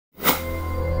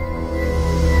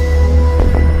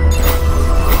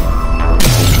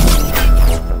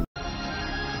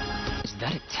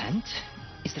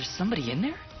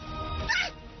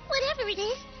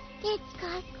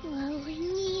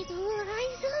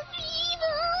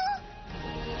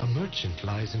merchant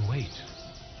lies in wait.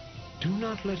 Do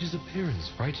not let his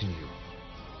appearance frighten you.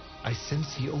 I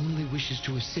sense he only wishes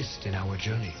to assist in our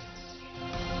journey.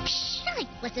 Psh, I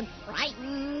wasn't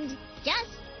frightened.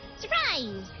 Just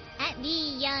surprised at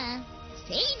the,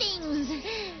 savings.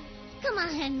 Come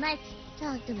on, let's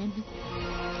talk to him.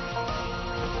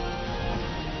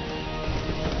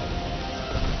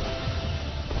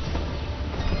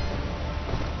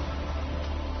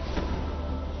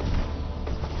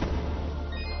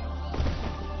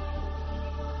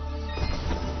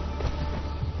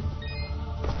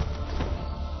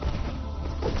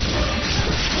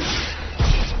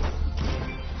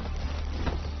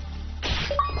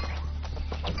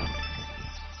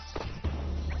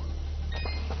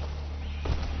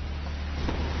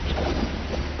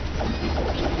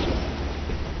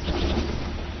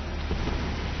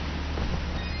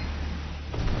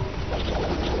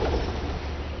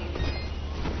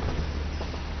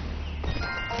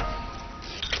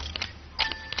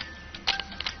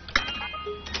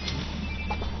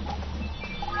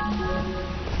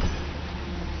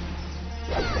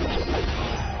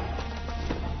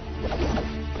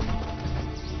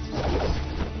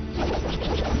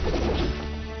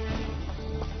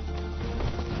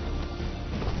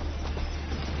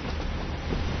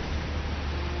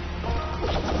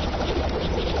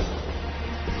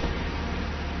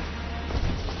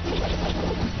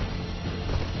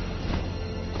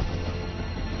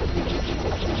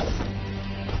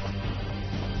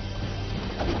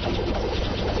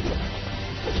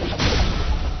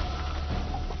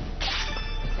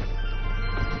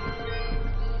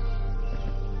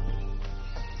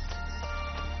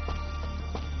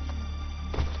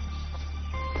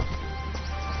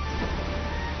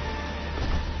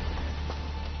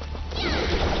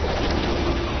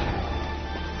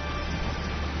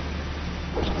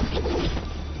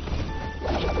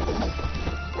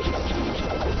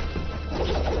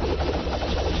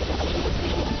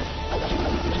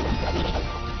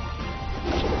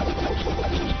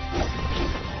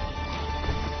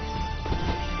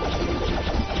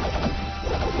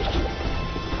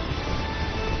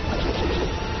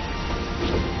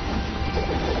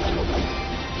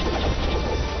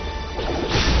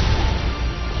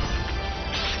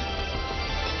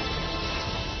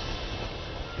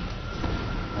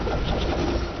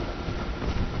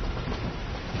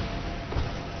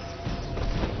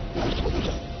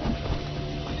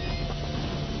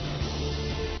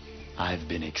 I've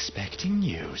been expecting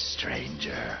you,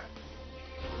 stranger.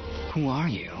 Who are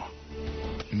you?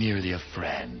 Merely a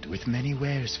friend with many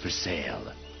wares for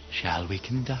sale. Shall we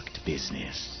conduct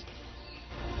business?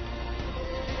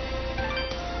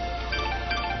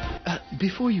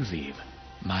 Before you leave,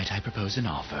 might I propose an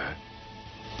offer?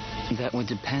 That would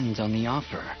depend on the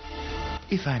offer.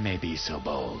 If I may be so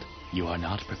bold, you are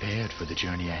not prepared for the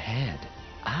journey ahead.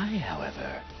 I,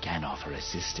 however, can offer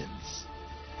assistance.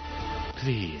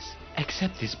 Please,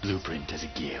 accept this blueprint as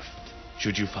a gift.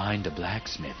 Should you find a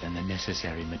blacksmith and the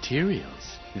necessary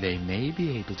materials, they may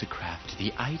be able to craft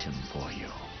the item for you.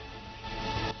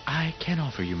 I can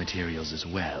offer you materials as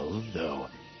well, though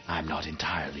I'm not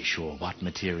entirely sure what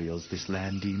materials this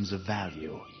land deems of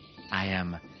value. I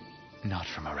am not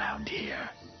from around here,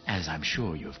 as I'm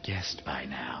sure you've guessed by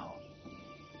now.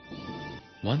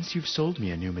 Once you've sold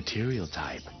me a new material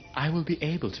type, I will be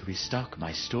able to restock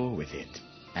my store with it.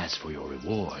 As for your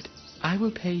reward, I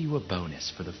will pay you a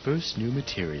bonus for the first new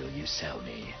material you sell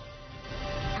me.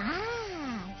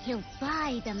 Ah, you'll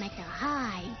buy them at a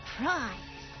high price.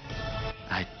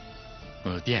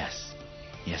 Well, yes.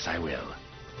 Yes, I will.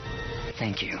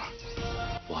 Thank you.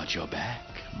 Watch your back,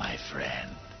 my friend.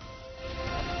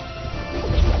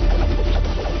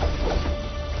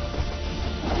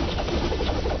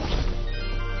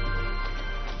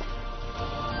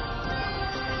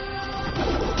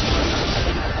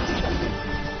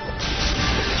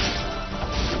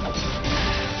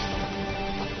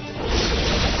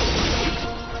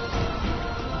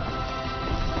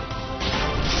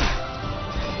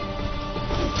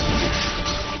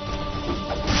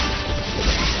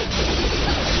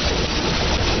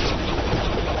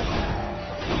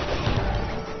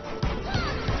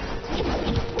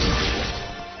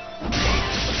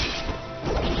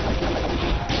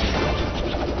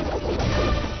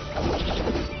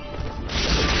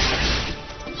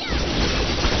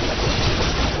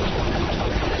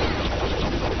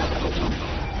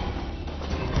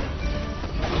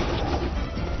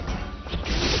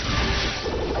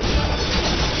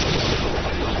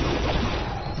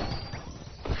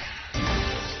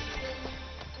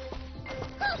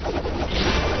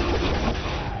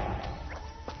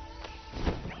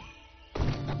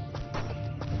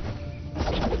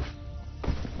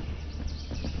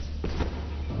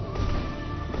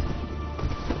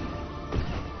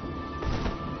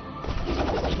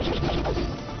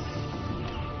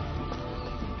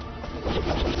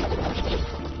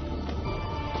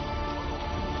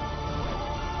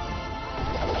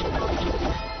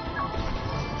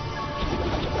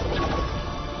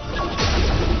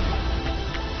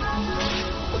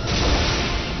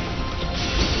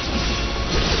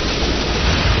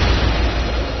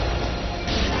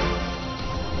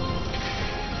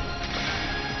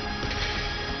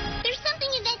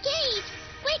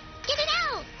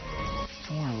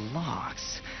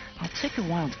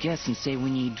 guess and say we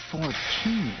need 4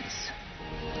 keys.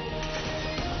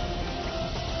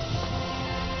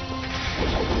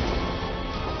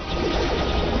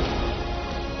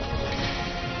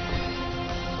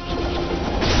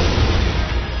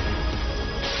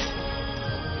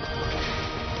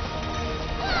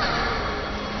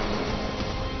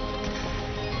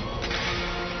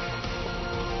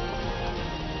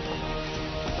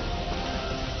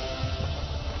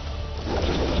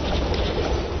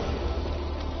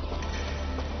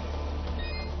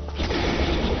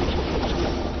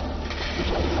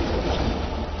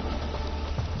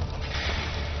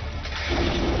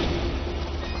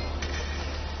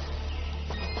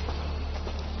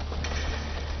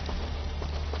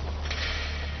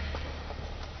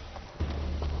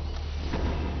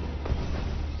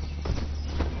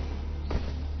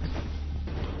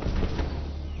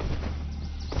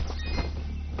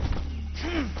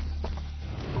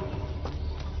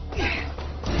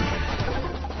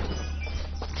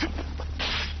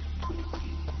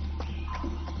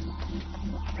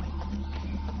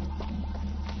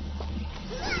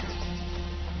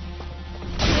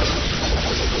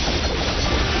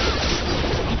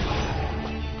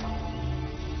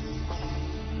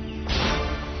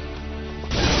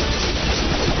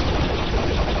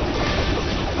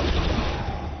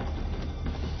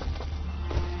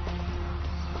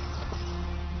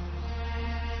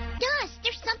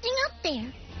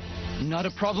 Not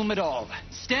a problem at all.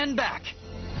 Stand back.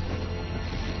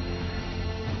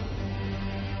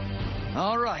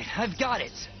 All right, I've got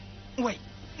it. Wait,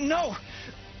 no!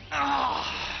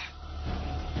 Ah!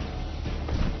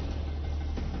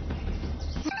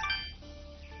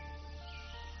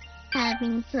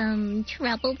 Having some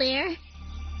trouble there?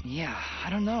 Yeah, I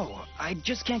don't know. I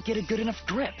just can't get a good enough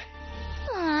grip.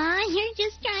 Aw, you're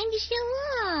just trying to show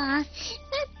off.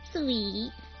 That's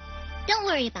sweet. Don't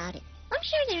worry about it. I'm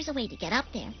sure there's a way to get up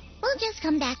there. We'll just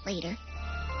come back later.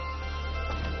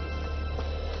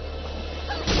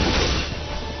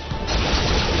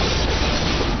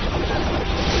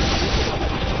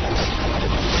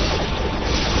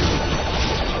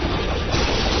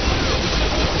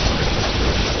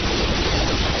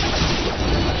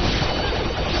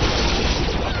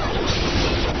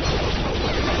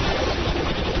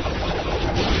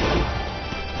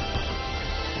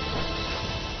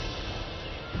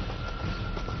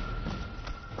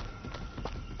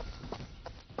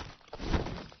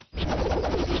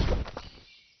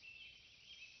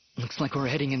 Looks like we're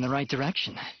heading in the right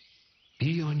direction.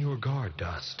 Be on your guard,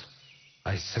 Dust.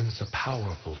 I sense a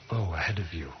powerful foe ahead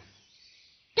of you.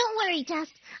 Don't worry,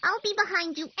 Dust. I'll be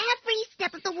behind you every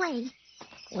step of the way.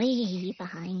 Way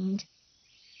behind.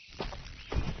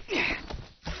 It's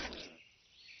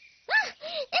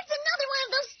another one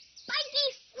of those spiky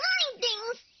slime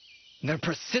things! They're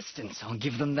persistent, I'll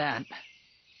give them that.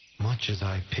 Much as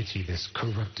I pity this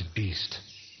corrupted beast,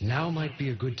 now might be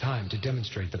a good time to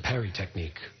demonstrate the parry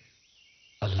technique.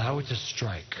 Allow it to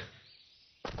strike.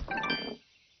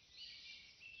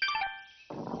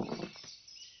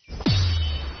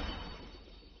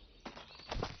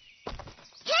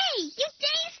 Hey, you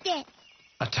dazed it!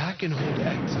 Attack and hold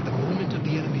X at the moment of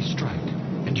the enemy's strike,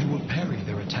 and you will parry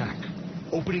their attack,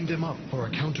 opening them up for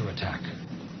a counterattack.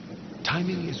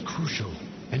 Timing is crucial,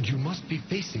 and you must be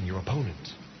facing your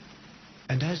opponent.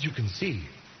 And as you can see,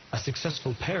 a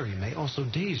successful parry may also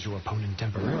daze your opponent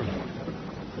temporarily.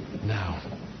 Now,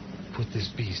 put this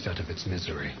beast out of its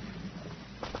misery.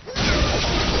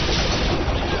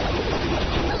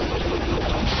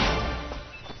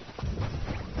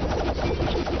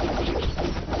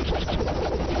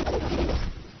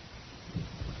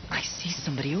 I see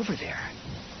somebody over there.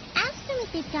 Ask them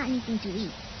if they've got anything to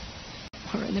eat.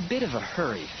 We're in a bit of a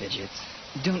hurry, Fidget.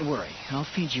 Don't worry, I'll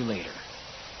feed you later.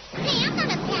 Hey, I'm not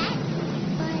a pet.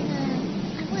 But,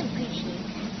 I would appreciate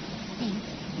that. Thanks.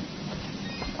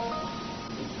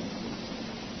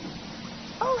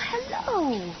 Oh,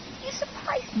 hello. You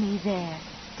surprised me there.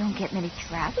 Don't get many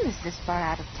travelers this far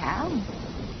out of town.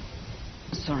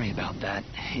 Sorry about that.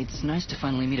 It's nice to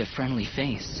finally meet a friendly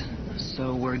face.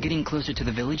 So we're getting closer to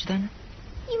the village then?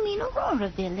 You mean Aurora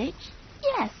Village?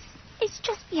 Yes. It's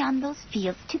just beyond those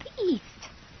fields to the east.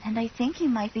 And I think you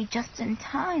might be just in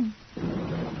time.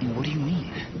 What do you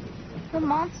mean? The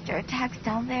monster attacks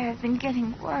down there have been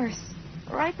getting worse.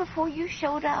 Right before you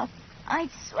showed up,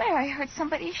 I'd swear I heard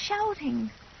somebody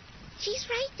shouting. She's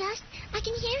right, Dust. I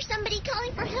can hear somebody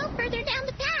calling for help further down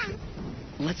the path.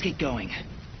 Let's get going.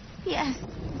 Yes,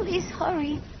 please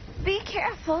hurry. Be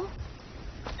careful.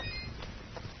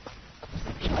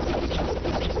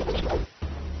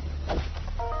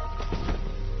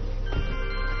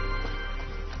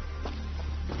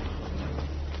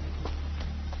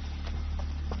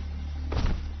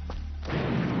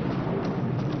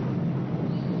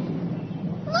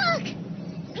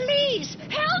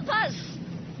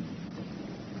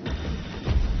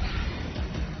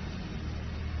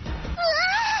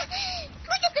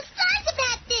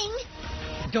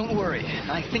 Don't worry.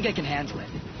 I think I can handle it.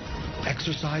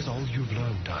 Exercise all you've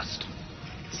learned, Dust.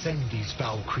 Send these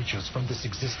foul creatures from this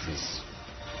existence.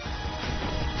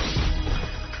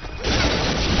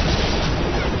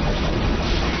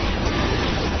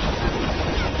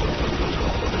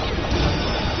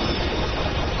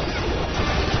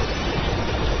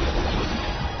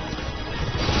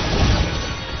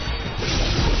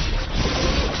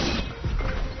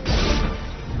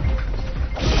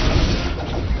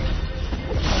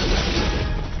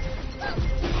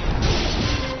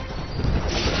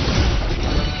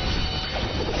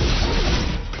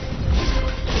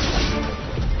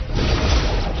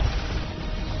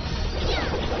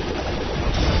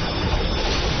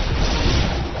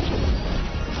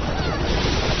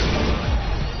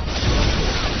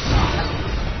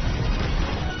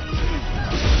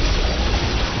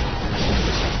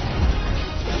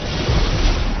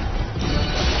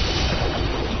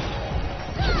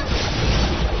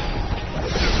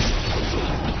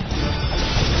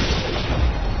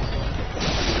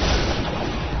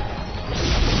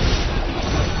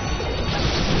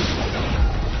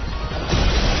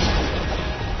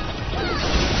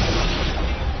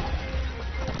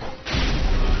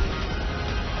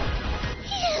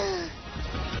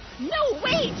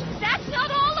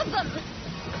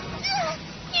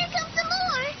 Here comes some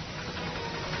more!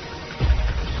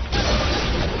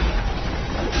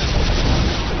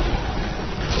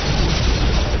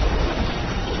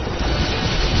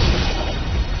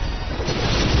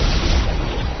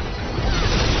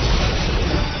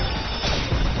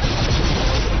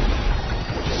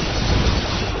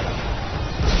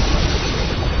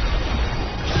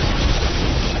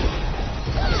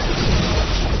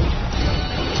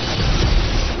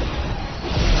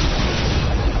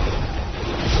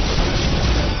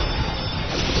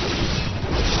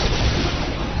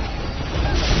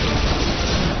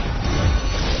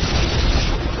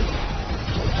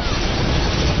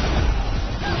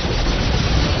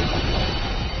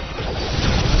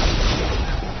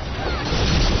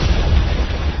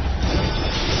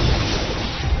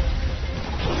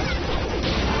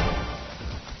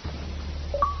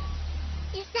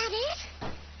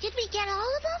 Did we get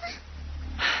all of them?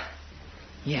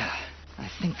 Yeah, I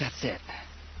think that's it.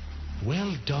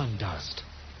 Well done, Dust.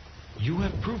 You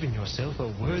have proven yourself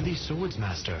a worthy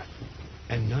swordsmaster,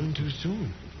 and none too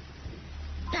soon.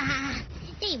 Bah,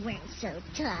 they weren't so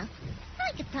tough.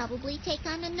 I could probably take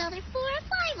on another 4 or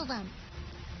 5 of them.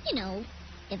 You know,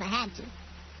 if I had to.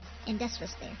 And Dust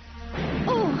was there.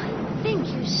 Oh, thank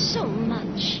you so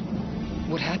much.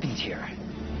 What happened here?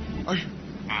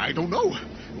 I don't know.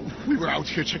 We were out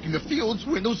here checking the fields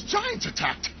when those giants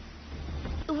attacked.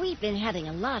 We've been having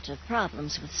a lot of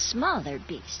problems with smaller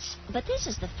beasts, but this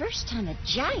is the first time a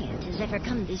giant has ever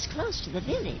come this close to the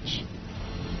village.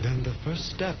 Then the first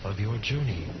step of your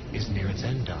journey is near its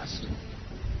end, Dust.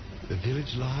 The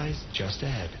village lies just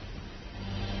ahead.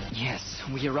 Yes,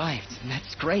 we arrived.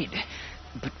 That's great.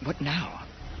 But what now?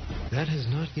 That has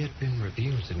not yet been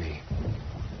revealed to me.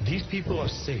 These people are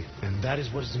safe, and that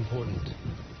is what is important.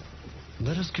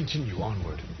 Let us continue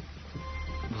onward.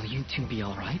 Will you two be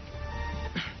all right?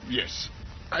 Yes.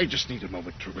 I just need a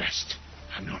moment to rest.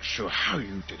 I'm not sure how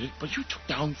you did it, but you took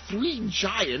down 3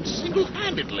 giants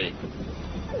single-handedly.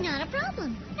 Not a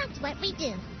problem. That's what we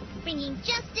do. Bringing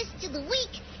justice to the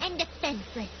weak and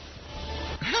defenseless.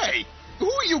 Hey! Who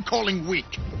are you calling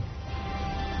weak?